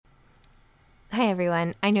Hi,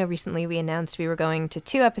 everyone. I know recently we announced we were going to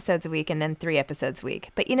 2 episodes a week and then 3 episodes a week.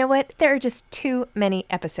 But you know what? There are just too many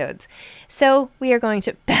episodes. So we are going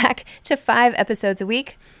back to 5 episodes a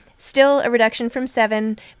week. Still a reduction from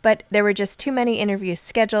 7, but there were just too many interviews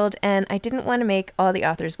scheduled, and I didn't want to make all the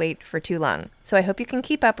authors wait for too long. So I hope you can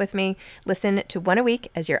keep up with me. Listen to 1 a week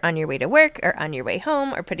as you're on your way to work or on your way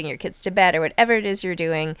home or putting your kids to bed or whatever it is you're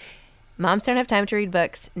doing. Moms Don't Have Time to Read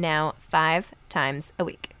Books, now 5 times a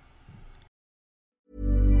week.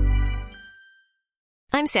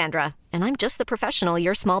 I'm Sandra, and I'm just the professional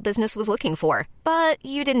your small business was looking for. But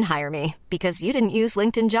you didn't hire me because you didn't use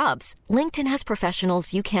LinkedIn Jobs. LinkedIn has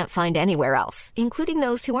professionals you can't find anywhere else, including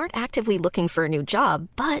those who aren't actively looking for a new job,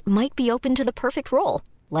 but might be open to the perfect role,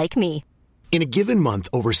 like me. In a given month,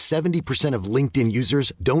 over 70% of LinkedIn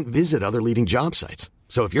users don't visit other leading job sites.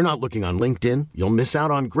 So if you're not looking on LinkedIn, you'll miss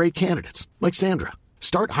out on great candidates like Sandra.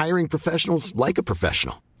 Start hiring professionals like a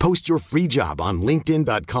professional. Post your free job on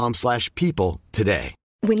linkedin.com/people today.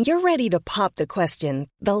 When you're ready to pop the question,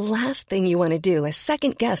 the last thing you want to do is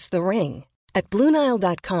second-guess the ring. At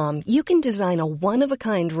BlueNile.com, you can design a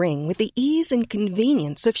one-of-a-kind ring with the ease and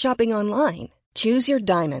convenience of shopping online. Choose your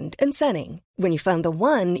diamond and setting. When you find the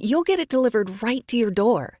one, you'll get it delivered right to your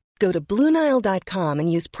door. Go to BlueNile.com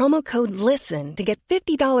and use promo code LISTEN to get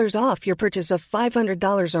 $50 off your purchase of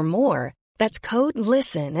 $500 or more. That's code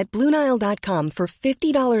LISTEN at BlueNile.com for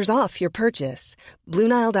 $50 off your purchase.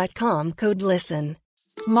 BlueNile.com, code LISTEN.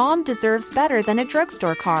 Mom deserves better than a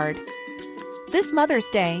drugstore card. This Mother's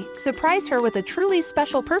Day, surprise her with a truly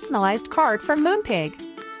special personalized card from Moonpig.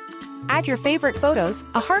 Add your favorite photos,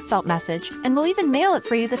 a heartfelt message, and we'll even mail it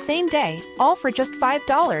for you the same day, all for just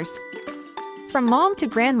 $5. From mom to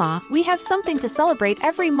grandma, we have something to celebrate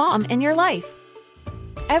every mom in your life.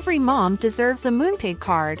 Every mom deserves a Moonpig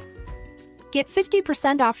card. Get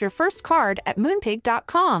 50% off your first card at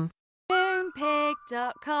Moonpig.com.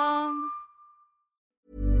 Moonpig.com.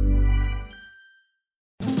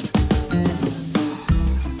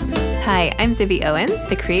 Hi, I'm Zibby Owens,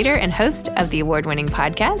 the creator and host of the award-winning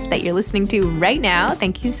podcast that you're listening to right now.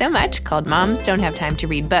 Thank you so much, called Moms Don't Have Time to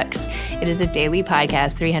Read Books. It is a daily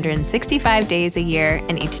podcast, 365 days a year,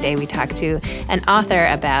 and each day we talk to an author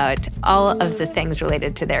about all of the things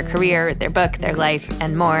related to their career, their book, their life,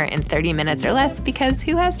 and more in 30 minutes or less, because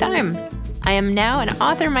who has time? I am now an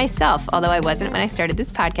author myself, although I wasn't when I started this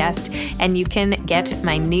podcast, and you can get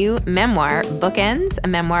my new memoir, Bookends, a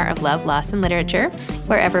memoir of love, loss, and literature,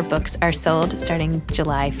 wherever books are sold starting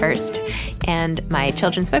July 1st, and my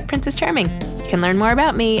children's book, Princess Charming. You can learn more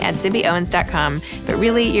about me at zibbyowens.com, but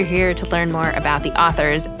really you're here to learn more about the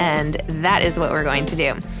authors, and that is what we're going to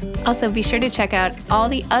do. Also, be sure to check out all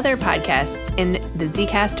the other podcasts in the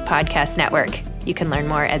Zcast Podcast Network. You can learn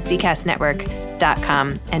more at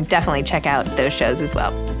zcastnetwork.com and definitely check out those shows as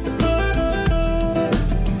well.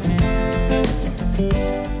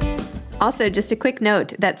 Also, just a quick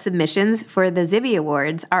note that submissions for the Zibby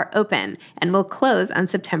Awards are open and will close on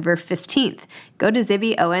September 15th. Go to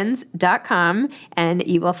zibbyowens.com and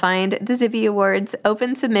you will find the Zibby Awards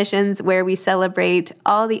open submissions where we celebrate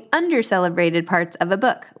all the under-celebrated parts of a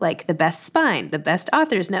book, like the best spine, the best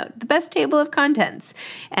author's note, the best table of contents.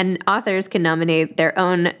 And authors can nominate their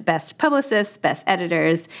own best publicists, best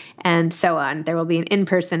editors, and so on. There will be an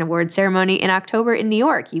in-person award ceremony in October in New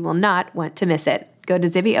York. You will not want to miss it. Go to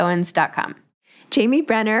zibbyowens.com. Jamie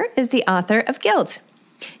Brenner is the author of GILT.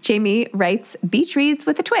 Jamie writes beach reads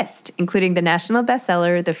with a twist, including the national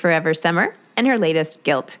bestseller The Forever Summer and her latest,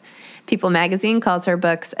 GILT. People magazine calls her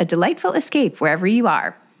books a delightful escape wherever you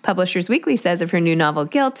are. Publishers Weekly says of her new novel,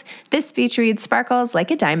 GILT, this beach read sparkles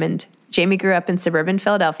like a diamond. Jamie grew up in suburban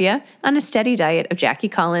Philadelphia on a steady diet of Jackie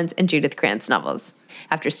Collins and Judith Krantz novels.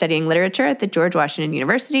 After studying literature at the George Washington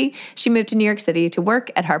University, she moved to New York City to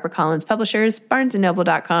work at HarperCollins Publishers,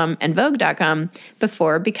 BarnesandNoble.com, and Vogue.com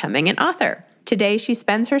before becoming an author. Today, she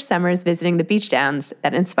spends her summers visiting the beach towns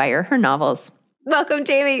that inspire her novels. Welcome,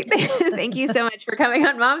 Jamie. Thank you so much for coming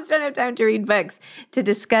on Moms Don't Have Time to Read Books to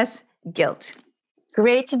discuss GILT.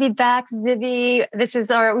 Great to be back, Zibby.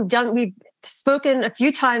 We've spoken a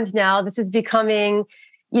few times now. This is becoming,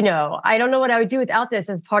 I don't know what I would do without this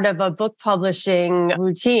as part of a book publishing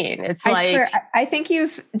routine. It's I think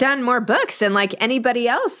you've done more books than like anybody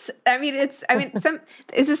else. Is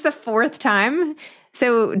this the 4th time?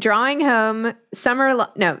 So Drawing Home,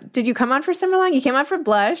 did you come on for Summer Long? You came on for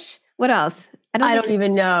Blush. What else? I don't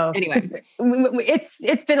even know. Anyway,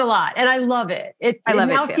 it's been a lot, and I love it. It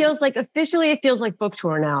feels like book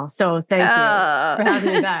tour now. So thank you for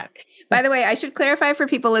having me back. By the way, I should clarify for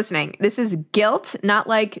people listening. This is GILT, not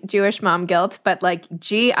like Jewish mom guilt, but like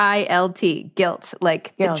GILT, GILT,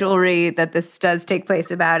 like the jewelry that this does take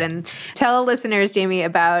place about. And tell listeners, Jamie,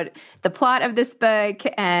 about the plot of this book.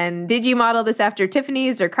 And did you model this after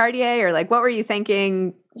Tiffany's or Cartier, or like what were you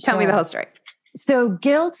thinking? Tell me the whole story. So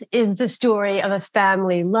GILT is the story of a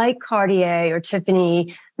family like Cartier or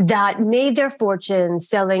Tiffany that made their fortune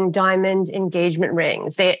selling diamond engagement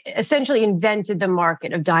rings. They essentially invented the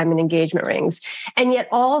market of diamond engagement rings. And yet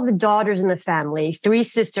all the daughters in the family, 3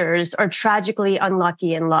 sisters, are tragically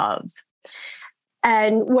unlucky in love.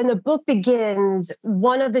 And when the book begins,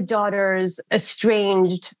 one of the daughters'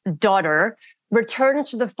 estranged daughter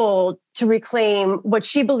returns to the fold to reclaim what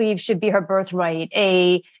she believes should be her birthright,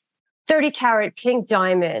 a 30-carat pink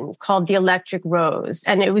diamond called the Electric Rose.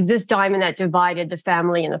 And it was this diamond that divided the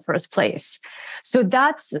family in the first place. So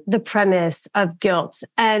that's the premise of GILT.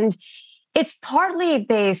 And it's partly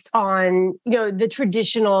based on, the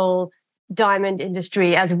traditional diamond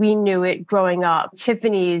industry as we knew it growing up.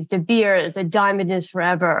 Tiffany's, De Beers, a diamond is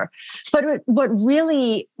forever. But what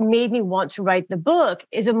really made me want to write the book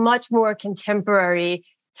is a much more contemporary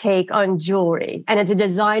take on jewelry. And it's a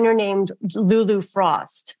designer named Lulu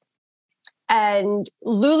Frost. And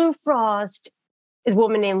Lulu Frost is a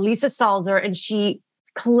woman named Lisa Salzer, and she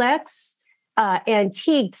collects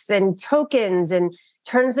antiques and tokens and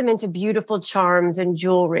turns them into beautiful charms and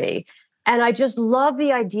jewelry. And I just love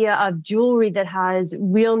the idea of jewelry that has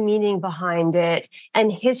real meaning behind it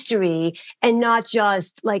and history, and not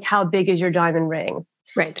just like how big is your diamond ring.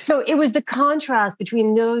 Right. So it was the contrast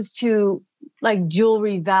between those two like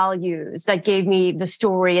jewelry values that gave me the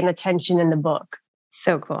story and the tension in the book.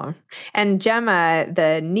 So cool. And Gemma,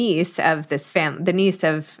 the niece of this family,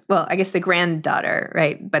 I guess the granddaughter,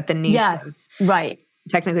 right? But the niece. Yes, right.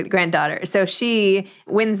 Technically the granddaughter. So she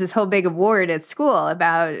wins this whole big award at school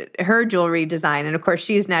about her jewelry design. And of course,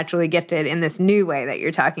 she's naturally gifted in this new way that you're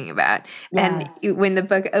talking about. Yes. And when the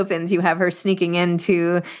book opens, you have her sneaking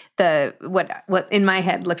into the, what in my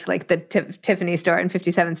head looked like the Tiffany store on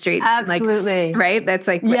 57th Street. Absolutely. Like, right? That's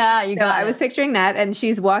like, yeah, you got I was picturing that. And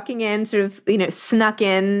she's walking in sort of, snuck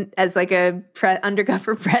in as like a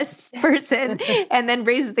undercover press person, and then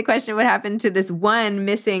raises the question, what happened to this one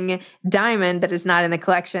missing diamond that is not in the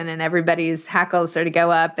collection? And everybody's hackles sort of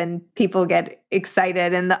go up and people get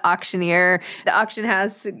excited, and the auction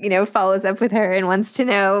house, follows up with her and wants to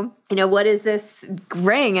know, what is this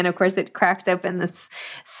ring? And of course it cracks open this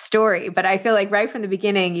story. But I feel like right from the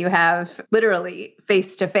beginning, you have literally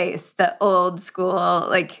face to face the old school,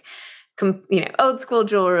 old school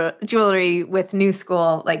jewelry with new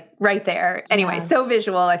school, like right there. Anyway, so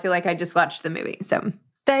visual. I feel like I just watched the movie. So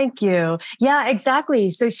thank you. Yeah, exactly.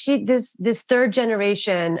 So this third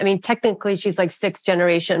generation, I mean, technically she's like 6th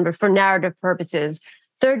generation, but for narrative purposes,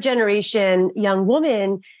 3rd generation young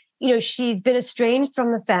woman, she's been estranged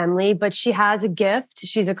from the family, but she has a gift.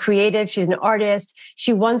 She's a creative. She's an artist.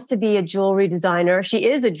 She wants to be a jewelry designer. She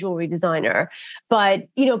is a jewelry designer, but,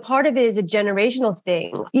 part of it is a generational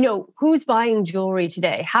thing. Who's buying jewelry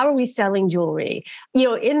today? How are we selling jewelry?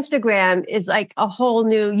 Instagram is like a whole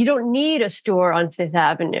new, you don't need a store on 5th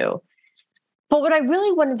Avenue. But what I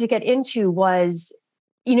really wanted to get into was,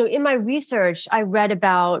 in my research, I read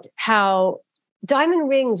about how diamond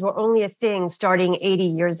rings were only a thing starting 80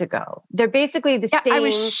 years ago. They're basically the same. I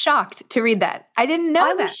was shocked to read that. I didn't know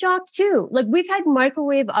that. I was shocked too. Like, we've had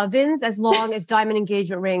microwave ovens as long as diamond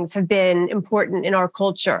engagement rings have been important in our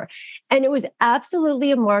culture. And it was absolutely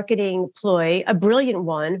a marketing ploy, a brilliant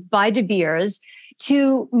one by De Beers,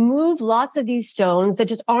 to move lots of these stones that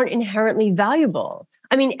just aren't inherently valuable.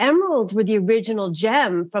 I mean, emeralds were the original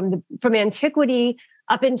gem from antiquity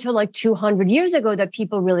up until like 200 years ago that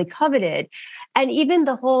people really coveted. And even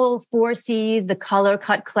the whole 4 C's, the color,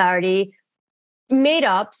 cut, clarity, made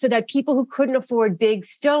up so that people who couldn't afford big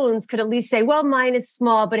stones could at least say, well, mine is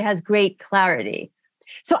small, but it has great clarity.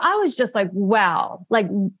 So I was just like, wow, like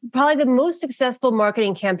probably the most successful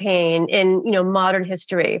marketing campaign in, modern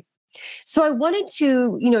history. So I wanted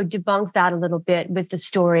to, debunk that a little bit with the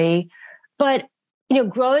story. But,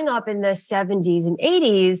 growing up in the 70s and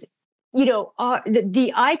 80s,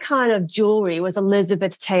 the icon of jewelry was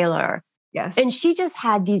Elizabeth Taylor. Yes. And she just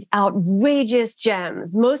had these outrageous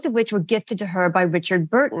gems, most of which were gifted to her by Richard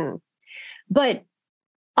Burton. But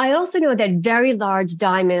I also know that very large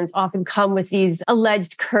diamonds often come with these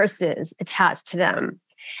alleged curses attached to them.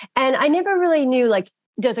 And I never really knew, like,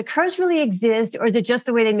 does a curse really exist, or is it just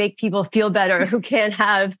the way they make people feel better who can't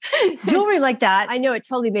have jewelry like that? I know it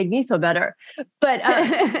totally made me feel better. But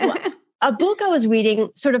a book I was reading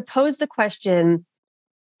sort of posed the question,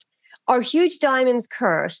 Are huge diamonds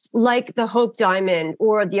cursed, like the Hope diamond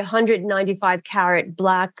or the 195 carat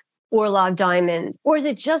black Orlov diamond? Or is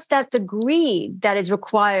it just that the greed that is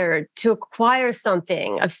required to acquire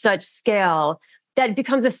something of such scale that it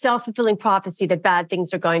becomes a self-fulfilling prophecy that bad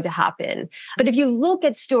things are going to happen? But if you look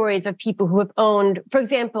at stories of people who have owned, for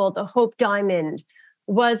example, the Hope diamond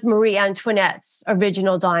was Marie Antoinette's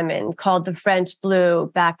original diamond called the French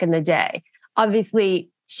Blue back in the day. Obviously,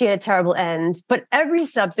 she had a terrible end, but every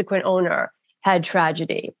subsequent owner had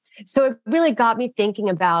tragedy. So it really got me thinking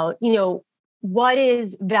about, what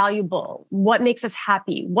is valuable? What makes us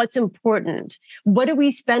happy? What's important? What do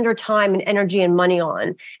we spend our time and energy and money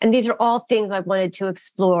on? And these are all things I wanted to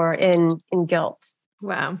explore in GILT.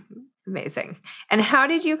 Wow. Amazing. And how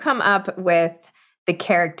did you come up with the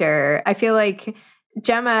character? I feel like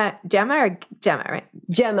Gemma, right?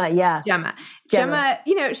 Gemma, yeah. Gemma,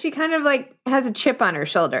 she kind of like has a chip on her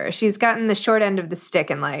shoulder. She's gotten the short end of the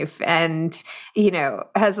stick in life and,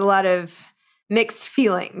 has a lot of mixed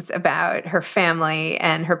feelings about her family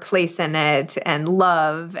and her place in it and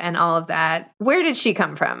love and all of that. Where did she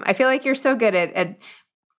come from? I feel like you're so good at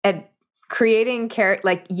creating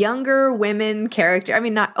like younger women character. I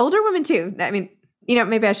mean, not older women too. I mean,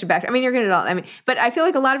 maybe I should back. I mean, you're good at all. I mean, but I feel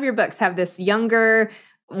like a lot of your books have this younger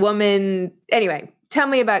woman. Anyway, tell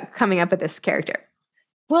me about coming up with this character.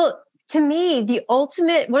 Well, to me,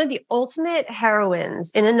 one of the ultimate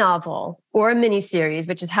heroines in a novel or a miniseries,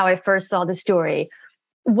 which is how I first saw the story,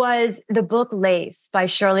 was the book Lace by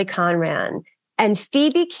Shirley Conran. And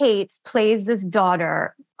Phoebe Cates plays this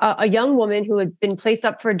daughter, a young woman who had been placed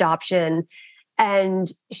up for adoption.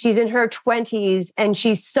 And she's in her 20s and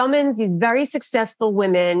she summons these very successful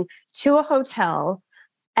women to a hotel.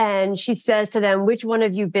 And she says to them, "Which one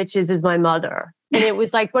of you bitches is my mother?" And it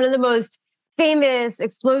was like one of the most famous,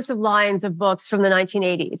 explosive lines of books from the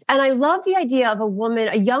 1980s. And I love the idea of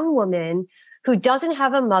a young woman who doesn't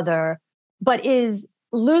have a mother, but is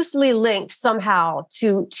loosely linked somehow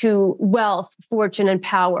to wealth, fortune, and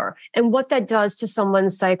power, and what that does to someone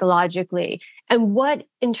psychologically, and what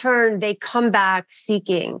in turn they come back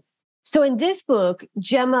seeking. So in this book,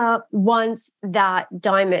 Gemma wants that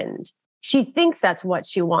diamond. She thinks that's what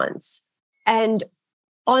she wants. And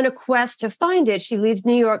on a quest to find it, she leaves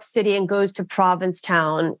New York City and goes to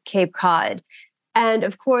Provincetown, Cape Cod. And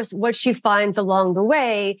of course, what she finds along the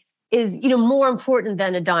way is, more important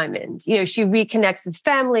than a diamond. She reconnects with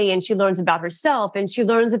family and she learns about herself and she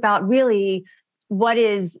learns about really why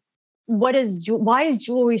is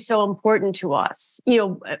jewelry so important to us?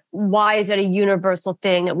 Why is it a universal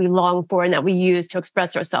thing that we long for and that we use to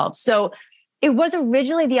express ourselves? So it was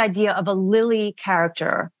originally the idea of a Lily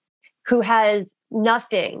character who has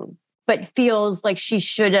nothing, but feels like she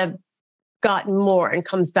should have gotten more and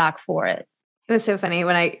comes back for it. It was so funny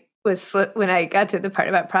when I got to the part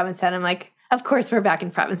about Provincetown, I'm like, of course we're back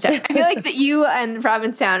in Provincetown. I feel like that you and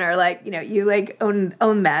Provincetown are like, you like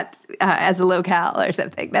own that as a locale or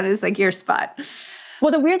something. That is like your spot.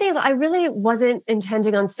 Well, the weird thing is I really wasn't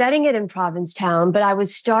intending on setting it in Provincetown, but I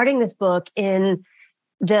was starting this book in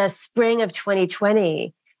the spring of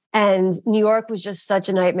 2020. And New York was just such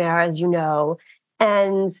a nightmare, as you know.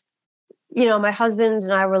 And, my husband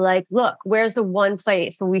and I were like, look, where's the one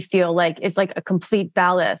place where we feel like it's like a complete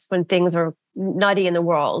ballast when things are nutty in the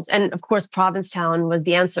world? And of course, Provincetown was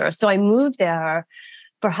the answer. So I moved there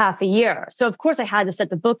for half a year. So of course I had to set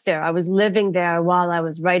the book there. I was living there while I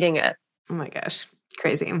was writing it. Oh my gosh.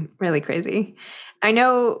 Crazy. Really crazy. I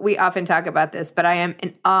know we often talk about this, but I am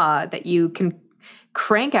in awe that you can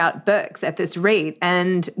crank out books at this rate,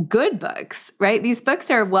 and good books, right? These books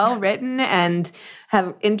are well written and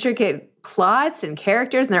have intricate plots and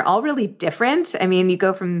characters, and they're all really different. I mean, you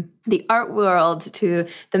go from the art world to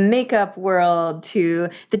the makeup world to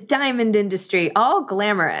the diamond industry, all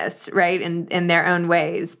glamorous, right? In their own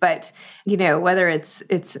ways. But, whether it's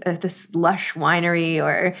this lush winery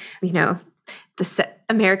or, the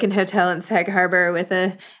American hotel in Sag Harbor with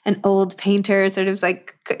an old painter, sort of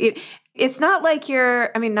like it's not like I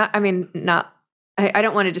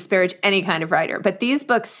don't want to disparage any kind of writer, but these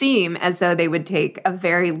books seem as though they would take a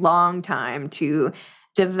very long time to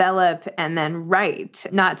develop and then write,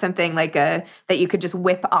 not something like that you could just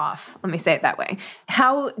whip off. Let me say it that way.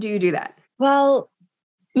 How do you do that? Well,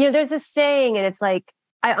 there's a saying, and it's like,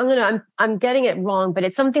 I'm getting it wrong, but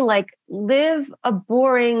it's something like live a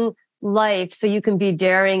boring life so you can be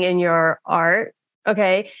daring in your art.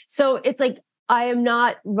 Okay. So it's like, I am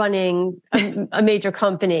not running a major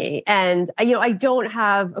company, and I don't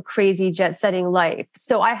have a crazy jet-setting life.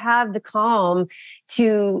 So I have the calm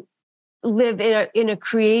to live in a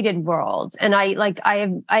created world, and I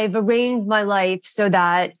have arranged my life so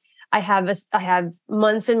that I have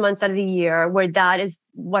months and months out of the year where that is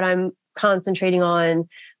what I'm concentrating on.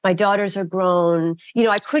 My daughters are grown.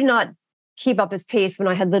 I could not keep up this pace when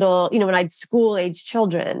I had little, when I had school age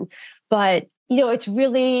children. But, it's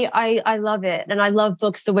really, I love it. And I love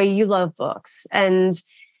books the way you love books. And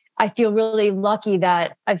I feel really lucky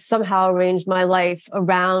that I've somehow arranged my life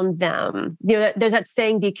around them. There's that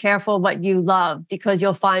saying, be careful what you love, because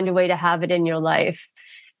you'll find a way to have it in your life.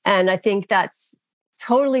 And I think that's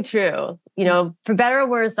totally true. For better or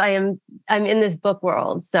worse, I'm in this book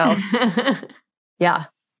world. So yeah.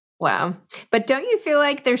 Wow. But don't you feel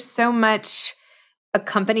like there's so much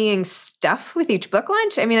accompanying stuff with each book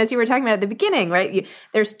launch? I mean, as you were talking about at the beginning, right?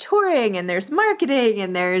 There's touring and there's marketing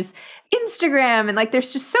and there's Instagram and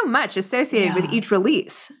there's just so much associated with each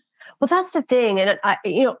release. Well, that's the thing. And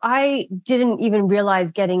I didn't even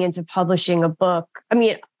realize getting into publishing a book. I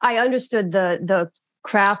mean, I understood the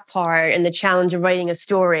craft part and the challenge of writing a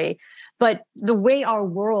story, but the way our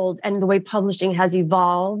world and the way publishing has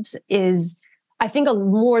evolved is, I think,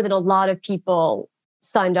 more than a lot of people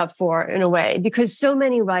signed up for, in a way, because so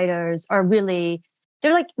many writers are really,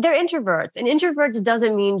 they're introverts, and introverts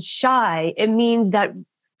doesn't mean shy. It means that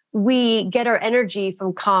we get our energy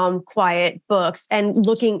from calm, quiet books and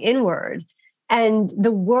looking inward. And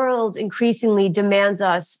the world increasingly demands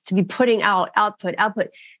us to be putting out output.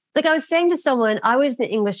 Like I was saying to someone, I was an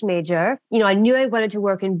English major. I knew I wanted to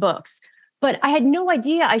work in books, but I had no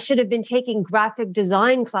idea I should have been taking graphic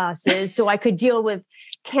design classes so I could deal with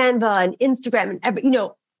Canva and Instagram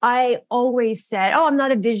and I always said, oh, I'm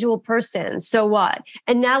not a visual person. So what?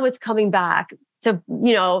 And now it's coming back to,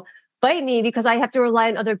 bite me, because I have to rely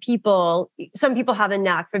on other people. Some people have a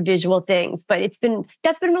knack for visual things, but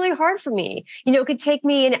that's been really hard for me. It could take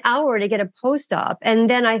me an hour to get a post up. And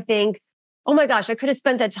then I think, oh my gosh, I could have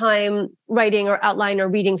spent that time writing or outlining or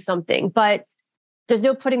reading something, but there's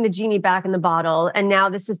no putting the genie back in the bottle. And now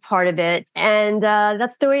this is part of it. And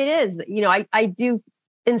that's the way it is. I do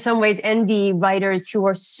in some ways envy writers who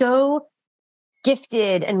are so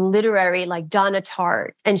gifted and literary, like Donna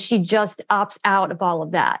Tartt, and she just opts out of all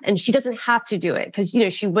of that. And she doesn't have to do it because,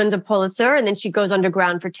 she wins a Pulitzer and then she goes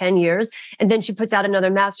underground for 10 years and then she puts out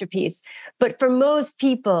another masterpiece. But for most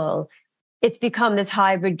people, it's become this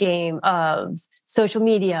hybrid game of social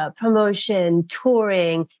media, promotion,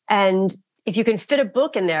 touring, and if you can fit a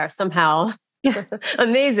book in there somehow,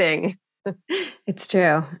 amazing. It's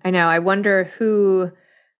true. I know. I wonder who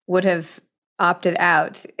would have opted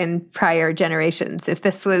out in prior generations if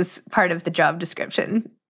this was part of the job description,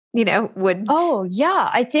 would. Oh, yeah.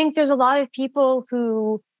 I think there's a lot of people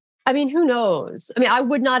who, who knows? I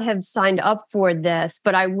would not have signed up for this,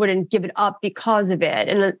 but I wouldn't give it up because of it.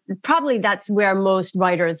 And probably that's where most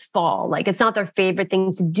writers fall. Like, it's not their favorite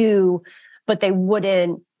thing to do, but they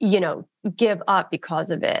wouldn't, give up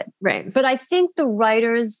because of it. Right. But I think the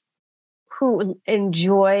writers who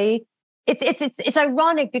enjoy it's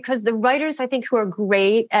ironic because the writers, I think, who are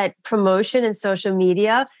great at promotion and social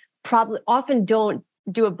media probably often don't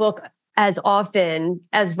do a book as often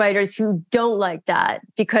as writers who don't like that,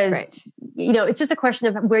 because, it's just a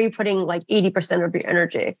question of where you're putting 80% of your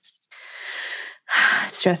energy. It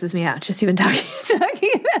stresses me out just even talking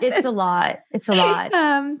about it's a lot. It's a lot.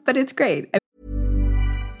 But it's great.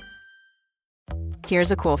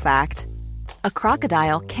 Here's a cool fact. A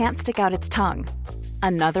crocodile can't stick out its tongue.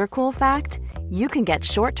 Another cool fact, you can get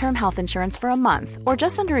short-term health insurance for a month or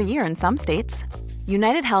just under a year in some states.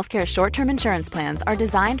 United Healthcare short-term insurance plans are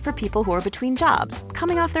designed for people who are between jobs,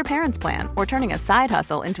 coming off their parents' plan, or turning a side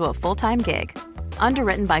hustle into a full-time gig.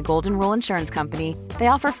 Underwritten by Golden Rule Insurance Company, they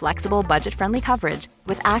offer flexible, budget-friendly coverage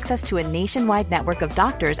with access to a nationwide network of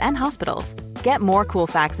doctors and hospitals. Get more cool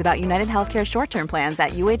facts about United Healthcare short-term plans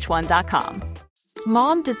at uh1.com.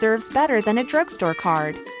 Mom deserves better than a drugstore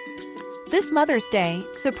card. This Mother's Day,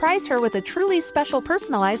 surprise her with a truly special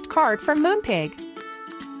personalized card from Moonpig.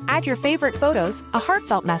 Add your favorite photos, a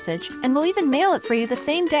heartfelt message, and we'll even mail it for you the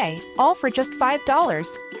same day, all for just $5.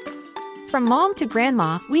 From mom to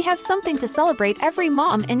grandma, we have something to celebrate every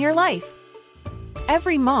mom in your life.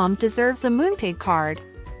 Every mom deserves a Moonpig card.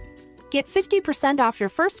 Get 50% off your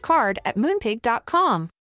first card at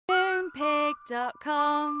moonpig.com.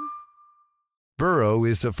 Moonpig.com. Burrow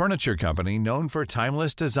is a furniture company known for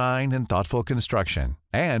timeless design and thoughtful construction,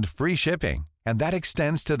 and free shipping, and that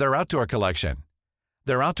extends to their outdoor collection.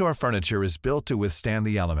 Their outdoor furniture is built to withstand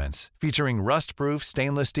the elements, featuring rust-proof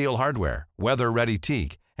stainless steel hardware, weather-ready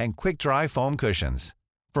teak, and quick-dry foam cushions.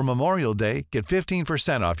 For Memorial Day, get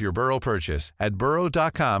 15% off your Burrow purchase at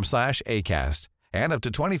burrow.com/acast, and up to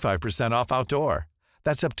 25% off outdoor.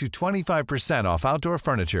 That's up to 25% off outdoor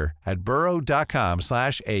furniture at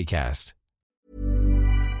burrow.com/acast.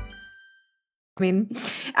 I mean,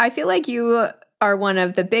 I feel like you are one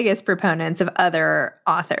of the biggest proponents of other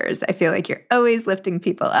authors. I feel like you're always lifting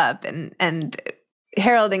people up and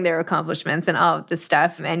heralding their accomplishments and all of this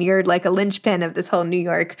stuff. And you're like a linchpin of this whole New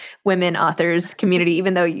York women authors community,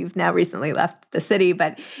 even though you've now recently left the city.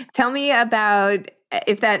 But tell me about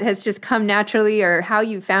if that has just come naturally or how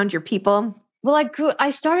you found your people. Well, I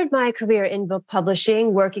started my career in book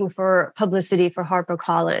publishing, working for publicity for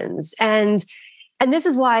HarperCollins. And this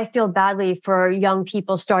is why I feel badly for young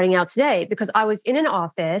people starting out today, because I was in an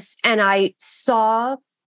office and I saw,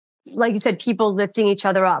 like you said, people lifting each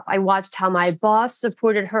other up. I watched how my boss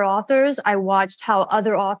supported her authors. I watched how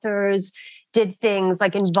other authors did things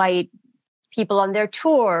like invite people on their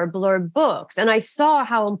tour, blurb books. And I saw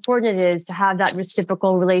how important it is to have that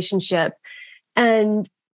reciprocal relationship. And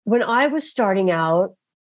when I was starting out,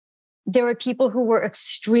 there were people who were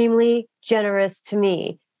extremely generous to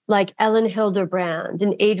me, like Ellen Hilderbrand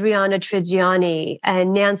and Adriana Trigiani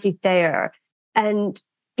and Nancy Thayer. And,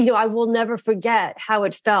 I will never forget how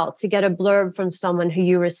it felt to get a blurb from someone who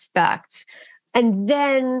you respect. And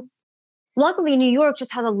then luckily, New York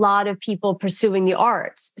just has a lot of people pursuing the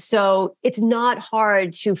arts. So it's not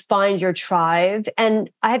hard to find your tribe. And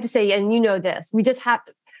I have to say, and you know this,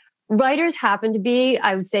 writers happen to be,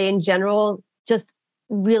 I would say in general, just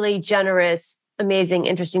really generous, amazing,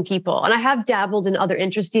 interesting people. And I have dabbled in other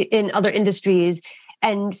industries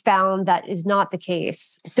and found that is not the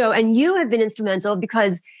case. So, and you have been instrumental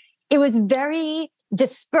because it was very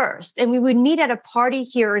dispersed and we would meet at a party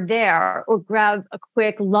here or there or grab a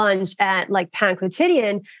quick lunch at like Pan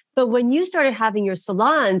Quotidian. But when you started having your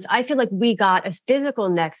salons, I feel like we got a physical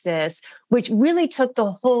nexus, which really took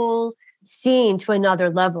the whole scene to another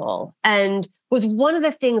level and was one of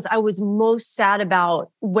the things I was most sad about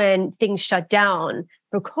when things shut down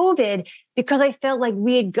for COVID, because I felt like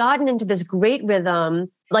we had gotten into this great rhythm.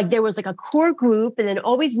 Like there was like a core group and then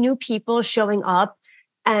always new people showing up.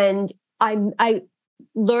 And I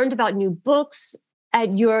learned about new books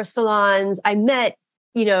at your salons. I met,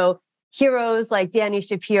 heroes like Danny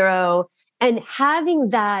Shapiro, and having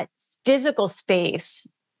that physical space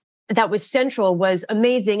that was central was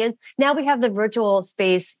amazing. And now we have the virtual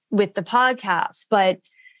space with the podcast. But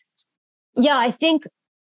yeah, I think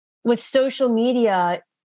with social media,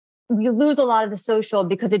 you lose a lot of the social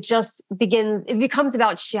because it becomes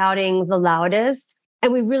about shouting the loudest.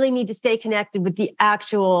 And we really need to stay connected with the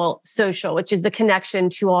actual social, which is the connection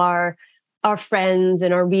to our friends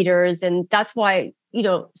and our readers. And that's why,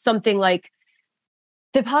 something like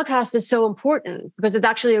the podcast is so important because it's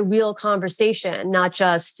actually a real conversation, not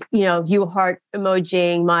just, you heart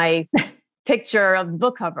emojiing my picture of the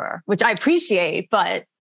book cover, which I appreciate, but,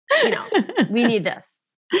 we need this.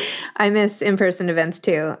 I miss in-person events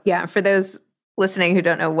too. Yeah. For those listening who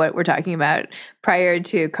don't know what we're talking about, prior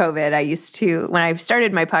to COVID, when I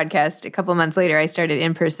started my podcast, a couple months later, I started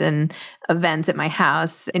in-person events at my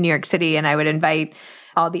house in New York City, and I would invite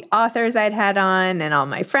all the authors I'd had on and all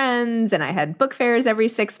my friends, and I had book fairs every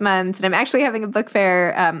 6 months. And I'm actually having a book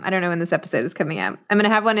fair. I don't know when this episode is coming out. I'm going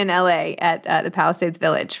to have one in LA at the Palisades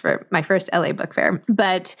Village for my first LA book fair.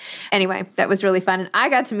 But anyway, that was really fun. And I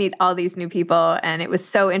got to meet all these new people, and it was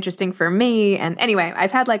so interesting for me. And anyway,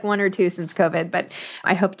 I've had like one or two since COVID, but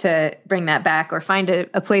I hope to bring that back or find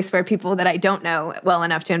a place where people that I don't know well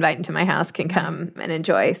enough to invite into my house can come and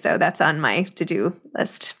enjoy. So that's on my to-do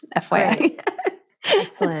list, FYI. Right.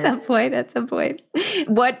 Excellent. At some point.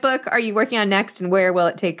 What book are you working on next, and where will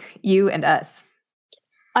it take you and us?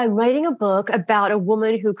 I'm writing a book about a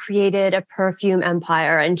woman who created a perfume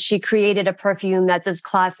empire, and she created a perfume that's as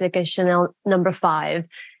classic as Chanel No. 5.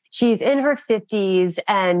 She's in her 50s,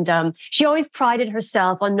 and she always prided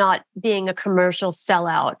herself on not being a commercial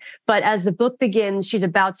sellout. But as the book begins, she's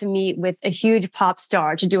about to meet with a huge pop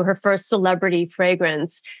star to do her first celebrity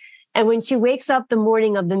fragrance. And when she wakes up the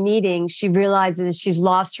morning of the meeting, she realizes she's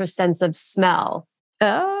lost her sense of smell.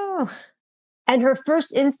 Oh. And her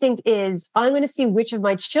first instinct is, I'm going to see which of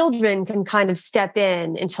my children can kind of step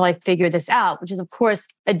in until I figure this out, which is, of course,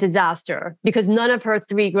 a disaster because none of her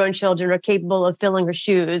 3 grown children are capable of filling her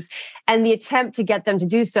shoes. And the attempt to get them to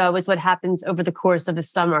do so is what happens over the course of the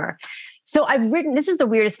summer. So this is the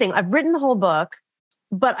weirdest thing. I've written the whole book,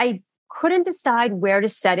 but I couldn't decide where to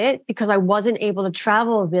set it because I wasn't able to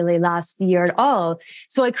travel really last year at all.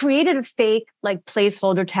 So I created a fake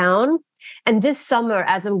placeholder town. And this summer,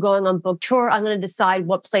 as I'm going on book tour, I'm going to decide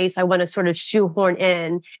what place I want to sort of shoehorn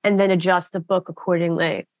in and then adjust the book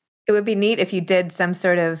accordingly. It would be neat if you did some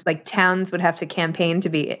sort of towns would have to campaign to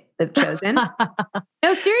be chosen.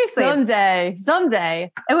 No, seriously.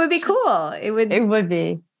 Someday. It would be cool. It would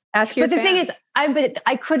be. Ask your But the fans. thing is,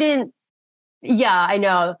 I couldn't Yeah, I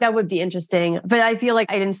know. That would be interesting. But I feel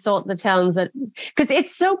like I'd insult the towns because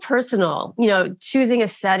it's so personal, choosing a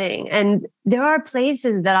setting. And there are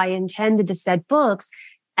places that I intended to set books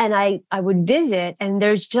and I would visit and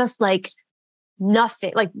there's just like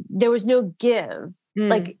nothing, like there was no give.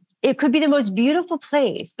 Like it could be the most beautiful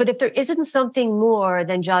place, but if there isn't something more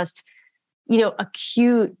than just, a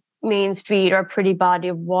cute main street or a pretty body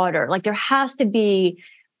of water, like there has to be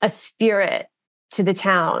a spirit to the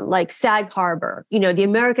town, like Sag Harbor, the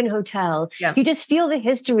American Hotel. Yeah. You just feel the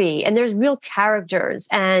history and there's real characters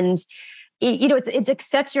and, it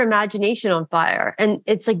sets your imagination on fire. And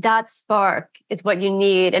it's like that spark is what you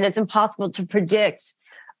need. And it's impossible to predict,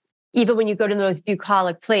 even when you go to the most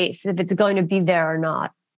bucolic place, if it's going to be there or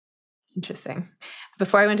not. Interesting.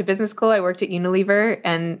 Before I went to business school, I worked at Unilever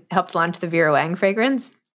and helped launch the Vera Wang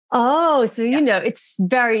fragrance. Oh, so it's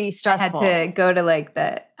very stressful. I had to go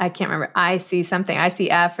to I can't remember,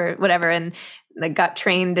 ICF or whatever, and got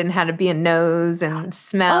trained in how to be a nose and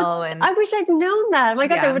smell. And I wish I'd known that. Oh my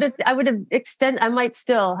gosh, I would have extended. I might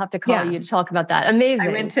still have to call you to talk about that. Amazing. I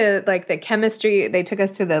went to the chemistry. They took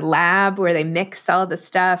us to the lab where they mix all the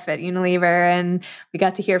stuff at Unilever, and we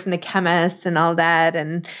got to hear from the chemists and all that.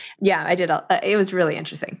 And I did it was really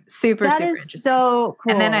interesting. Super interesting. So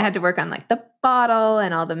cool. And then I had to work on the bottle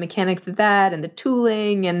and all the mechanics of that and the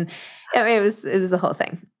tooling, and it was the whole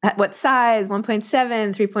thing. What size? 1.7,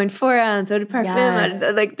 3.4 ounce, eau de parfum. Yes.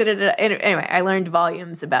 Anyway, I learned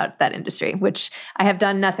volumes about that industry, which I have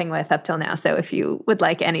done nothing with up till now. So if you would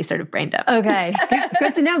like any sort of brain dump. Okay.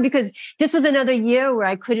 Good to know, because this was another year where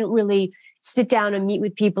I couldn't really sit down and meet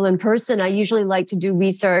with people in person. I usually like to do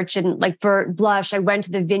research, and for Blush, I went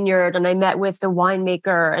to the vineyard and I met with the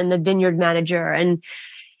winemaker and the vineyard manager. And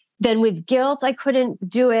then with GILT, I couldn't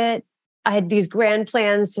do it. I had these grand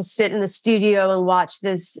plans to sit in the studio and watch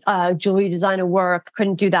this jewelry designer work.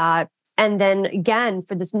 Couldn't do that. And then again,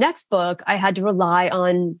 for this next book, I had to rely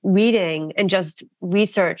on reading and just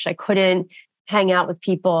research. I couldn't hang out with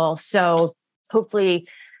people. So hopefully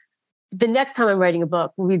the next time I'm writing a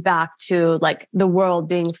book, we'll be back to the world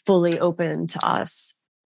being fully open to us.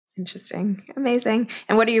 Interesting. Amazing.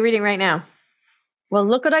 And what are you reading right now? Well,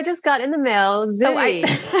 look what I just got in the mail. Zilly.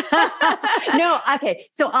 No, okay.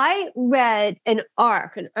 So I read an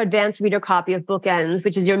advanced reader copy of Bookends,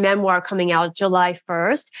 which is your memoir coming out July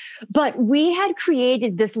 1st. But we had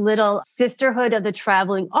created this little sisterhood of the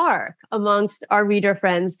traveling ARC amongst our reader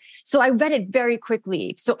friends. So I read it very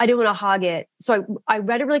quickly. So I didn't want to hog it. So I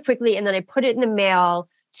read it really quickly, and then I put it in the mail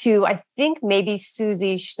to, I think, maybe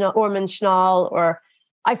Susie Orman Schnall, or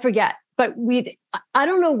I forget. But I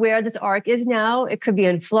don't know where this ARC is now. It could be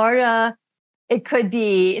in Florida. It could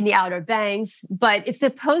be in the Outer Banks, but it's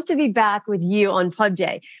supposed to be back with you on Pub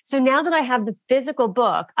Day. So now that I have the physical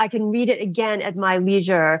book, I can read it again at my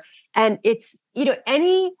leisure. And it's,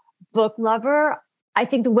 any book lover, I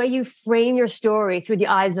think the way you frame your story through the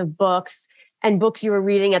eyes of books and books you were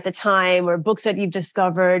reading at the time or books that you've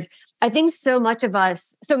discovered, I think so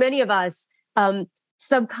many of us,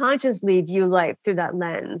 subconsciously view life through that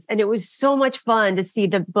lens. And it was so much fun to see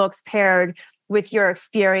the books paired with your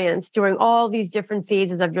experience during all these different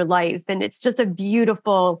phases of your life. And it's just a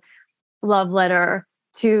beautiful love letter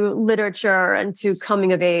to literature and to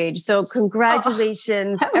coming of age. So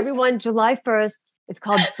congratulations, everyone. July 1st. It's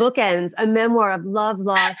called Bookends, a memoir of love,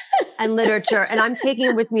 loss, and literature. And I'm taking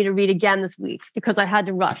it with me to read again this week because I had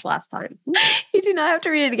to rush last time. You do not have to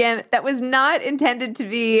read it again. That was not intended to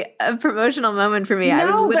be a promotional moment for me. No, I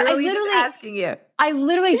was literally just asking you. I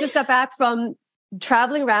literally just got back from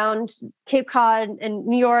traveling around Cape Cod and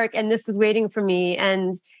New York, and this was waiting for me.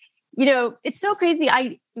 And, it's so crazy.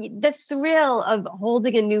 The thrill of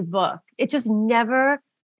holding a new book, it just never...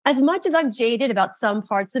 As much as I'm jaded about some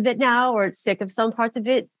parts of it now or sick of some parts of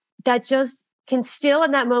it, that just can still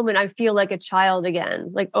in that moment, I feel like a child again,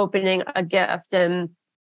 like opening a gift. And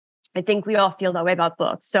I think we all feel that way about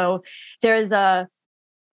books. So there's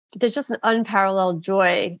just an unparalleled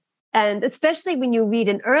joy. And especially when you read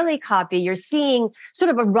an early copy, you're seeing sort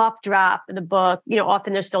of a rough draft of the book.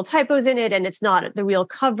 Often there's still typos in it and it's not the real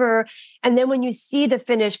cover. And then when you see the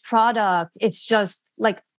finished product, it's just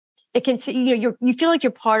like, it can, you feel like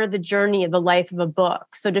you're part of the journey of the life of a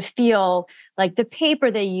book. So to feel like the paper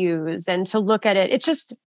they use and to look at it,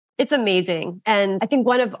 it's amazing. And I think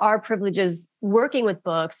one of our privileges working with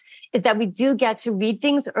books is that we do get to read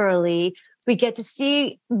things early. We get to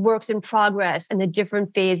see works in progress and the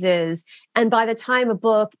different phases. And by the time a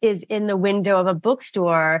book is in the window of a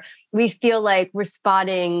bookstore, we feel like we're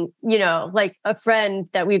spotting, like a friend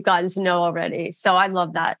that we've gotten to know already. So I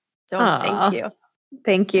love that. So Thank you.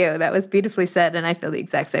 Thank you. That was beautifully said. And I feel the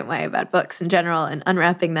exact same way about books in general and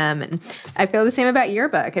unwrapping them. And I feel the same about your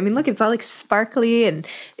book. I mean, look, it's all like sparkly and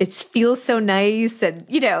it feels so nice. And,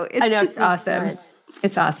 it's just awesome. Good.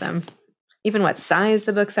 It's awesome. Even what size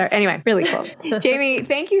the books are. Anyway, really cool. Jamie,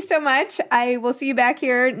 thank you so much. I will see you back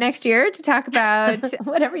here next year to talk about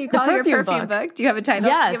whatever you call your perfume book. Do you have a title?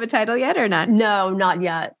 Yes. Do you have a title yet or not? No, not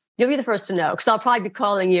yet. You'll be the first to know because I'll probably be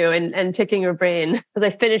calling you and picking your brain because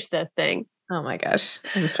I finished this thing. Oh my gosh.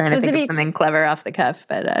 I was trying to think of something clever off the cuff,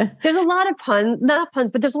 but there's a lot of not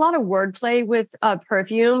puns, but there's a lot of wordplay with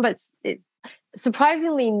perfume, but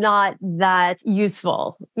surprisingly not that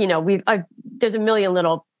useful. There's a million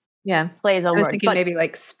little plays on words. I was thinking maybe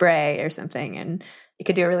like spray or something, and you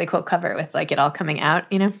could do a really cool cover with like it all coming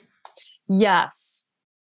out, Yes.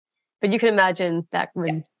 But you can imagine that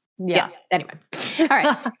when Anyway. All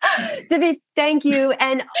right. Zibby, thank you.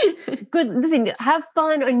 And listen, have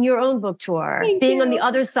fun on your own book tour. Being on the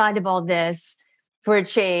other side of all this for a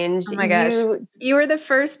change. Oh my gosh. You were the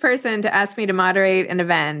first person to ask me to moderate an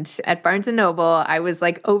event at Barnes & Noble. I was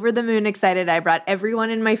like over the moon excited. I brought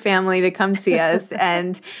everyone in my family to come see us.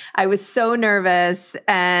 And I was so nervous.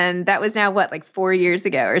 And that was now like 4 years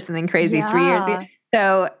ago or something crazy, 3 years ago.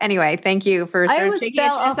 So anyway, thank you for sort of taking a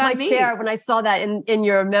chance on me. I almost fell off my chair when I saw that in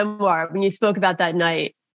your memoir, when you spoke about that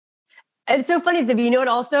night. It's so funny, Zibby. You know what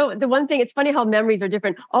also? The one thing, it's funny how memories are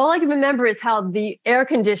different. All I can remember is how the air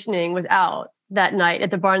conditioning was out that night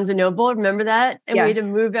at the Barnes & Noble. Remember that? And we had to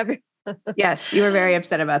move everything. Yes, you were very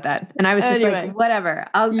upset about that. And I was just like, whatever.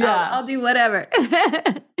 I'll do whatever.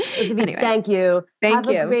 Anyway, thank you. Have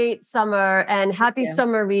a great summer and happy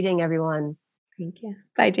summer reading, everyone. Thank you.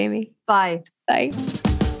 Bye, Jamie. Bye. Bye.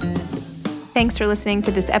 Thanks for listening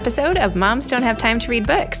to this episode of Moms Don't Have Time to Read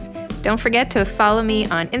Books. Don't forget to follow me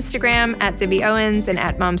on Instagram at Zibby Owens and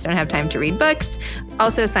at Moms Don't Have Time to Read Books.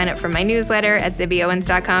 Also sign up for my newsletter at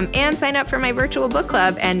zibbyowens.com and sign up for my virtual book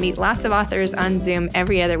club and meet lots of authors on Zoom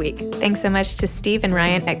every other week. Thanks so much to Steve and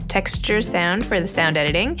Ryan at Texture Sound for the sound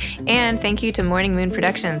editing. And thank you to Morning Moon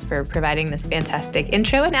Productions for providing this fantastic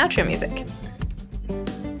intro and outro music.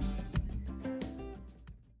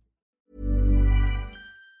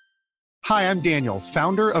 Hi, I'm Daniel,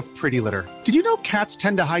 founder of Pretty Litter. Did you know cats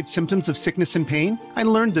tend to hide symptoms of sickness and pain? I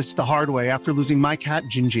learned this the hard way after losing my cat,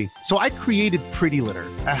 Gingy. So I created Pretty Litter,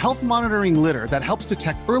 a health monitoring litter that helps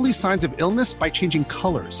detect early signs of illness by changing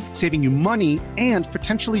colors, saving you money and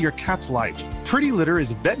potentially your cat's life. Pretty Litter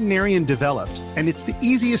is veterinarian developed, and it's the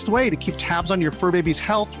easiest way to keep tabs on your fur baby's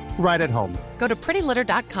health right at home. Go to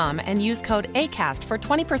prettylitter.com and use code ACAST for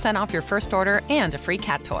 20% off your first order and a free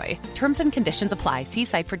cat toy. Terms and conditions apply. See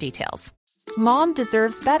site for details. Mom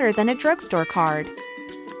deserves better than a drugstore card.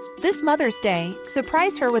 This Mother's Day,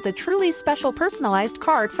 surprise her with a truly special personalized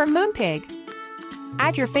card from Moonpig.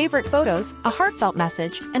 Add your favorite photos, a heartfelt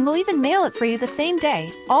message, and we'll even mail it for you the same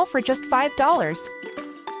day, all for just $5.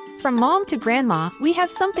 From mom to grandma, we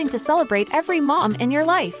have something to celebrate every mom in your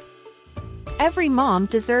life. Every mom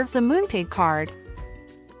deserves a Moonpig card.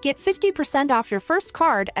 Get 50% off your first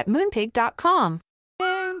card at moonpig.com.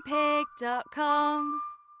 Moonpig.com.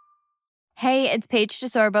 Hey, it's Paige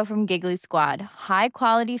DeSorbo from Giggly Squad. High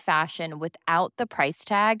quality fashion without the price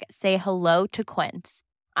tag. Say hello to Quince.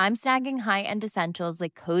 I'm snagging high-end essentials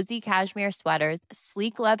like cozy cashmere sweaters,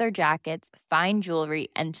 sleek leather jackets, fine jewelry,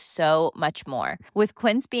 and so much more. With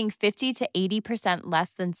Quince being 50 to 80%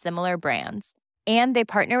 less than similar brands. And they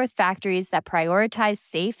partner with factories that prioritize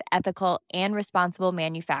safe, ethical, and responsible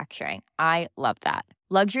manufacturing. I love that.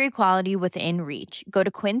 Luxury quality within reach. Go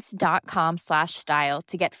to quince.com/style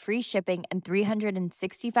to get free shipping and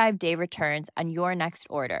 365-day returns on your next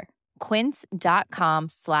order.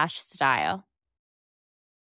 Quince.com/style.